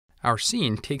Our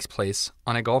scene takes place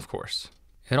on a golf course.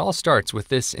 It all starts with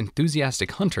this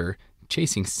enthusiastic hunter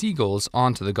chasing seagulls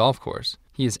onto the golf course.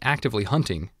 He is actively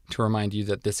hunting to remind you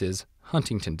that this is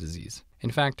Huntington disease.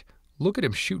 In fact, look at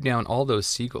him shoot down all those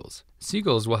seagulls.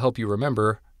 Seagulls will help you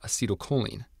remember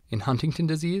acetylcholine. In Huntington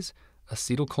disease,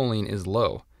 acetylcholine is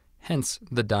low, hence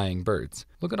the dying birds.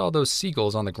 Look at all those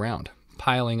seagulls on the ground,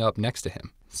 piling up next to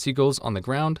him. Seagulls on the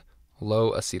ground,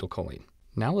 low acetylcholine.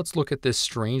 Now let's look at this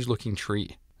strange-looking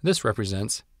tree. This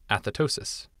represents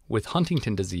athetosis. With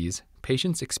Huntington disease,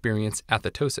 patients experience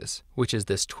athetosis, which is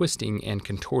this twisting and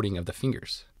contorting of the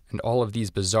fingers. And all of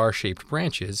these bizarre-shaped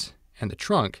branches and the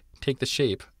trunk take the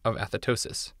shape of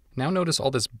athetosis. Now notice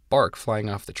all this bark flying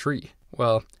off the tree.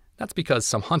 Well, that's because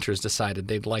some hunters decided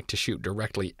they'd like to shoot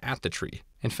directly at the tree.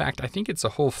 In fact, I think it's a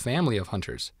whole family of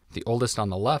hunters, the oldest on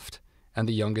the left and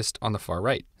the youngest on the far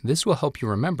right. This will help you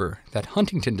remember that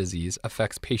Huntington disease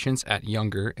affects patients at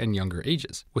younger and younger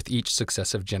ages with each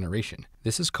successive generation.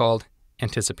 This is called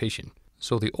anticipation.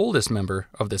 So the oldest member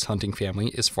of this hunting family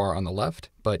is far on the left,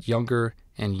 but younger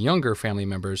and younger family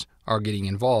members are getting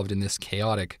involved in this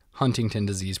chaotic Huntington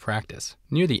disease practice.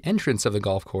 Near the entrance of the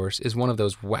golf course is one of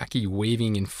those wacky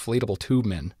waving inflatable tube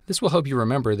men. This will help you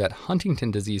remember that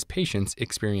Huntington disease patients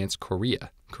experience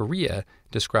chorea. Chorea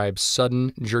describes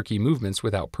sudden, jerky movements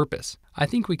without purpose. I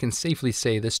think we can safely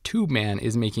say this tube man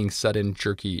is making sudden,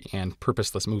 jerky, and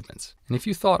purposeless movements. And if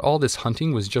you thought all this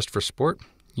hunting was just for sport,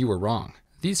 you were wrong.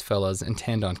 These fellas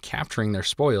intend on capturing their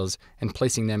spoils and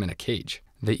placing them in a cage.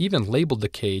 They even labeled the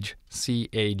cage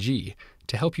CAG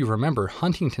to help you remember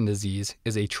Huntington disease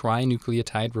is a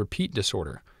trinucleotide repeat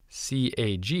disorder.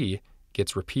 CAG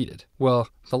gets repeated. Well,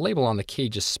 the label on the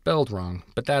cage is spelled wrong,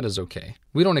 but that is okay.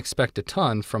 We don't expect a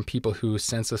ton from people who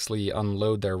senselessly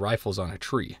unload their rifles on a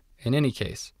tree. In any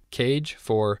case, cage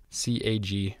for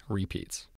CAG repeats.